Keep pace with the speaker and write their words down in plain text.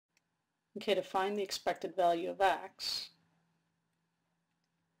Okay, to find the expected value of x,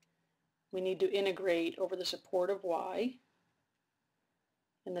 we need to integrate over the support of y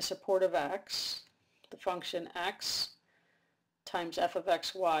and the support of x, the function x times f of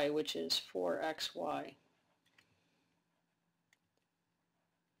xy, which is 4xy.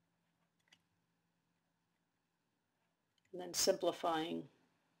 And then simplifying,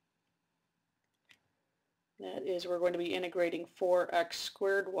 that is, we're going to be integrating 4x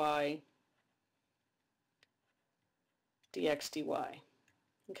squared y dx dy.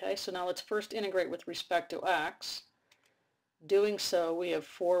 Okay, so now let's first integrate with respect to x. Doing so, we have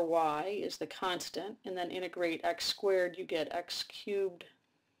 4y is the constant, and then integrate x squared, you get x cubed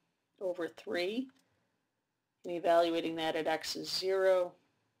over 3. And evaluating that at x is 0,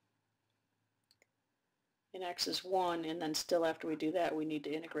 and x is 1, and then still after we do that, we need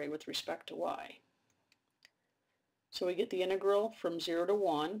to integrate with respect to y. So we get the integral from 0 to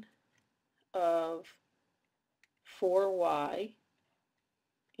 1 of 4y,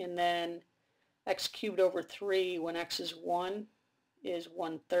 and then x cubed over 3 when x is 1 is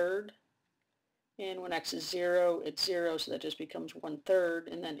 1/3, and when x is 0 it's 0, so that just becomes 1/3,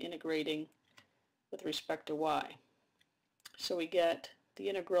 and then integrating with respect to y. So we get the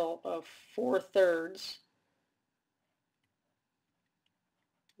integral of 4/3,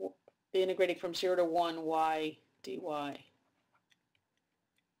 integrating from 0 to 1 y dy,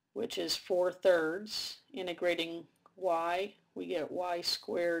 which is 4/3. Integrating y, we get y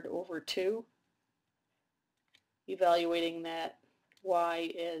squared over 2. Evaluating that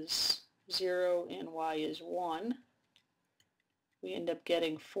y is 0 and y is 1, we end up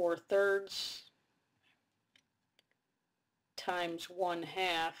getting 4/3 times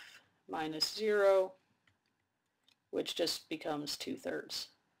 1/2 minus 0, which just becomes 2/3.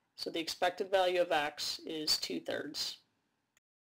 So the expected value of x is 2/3.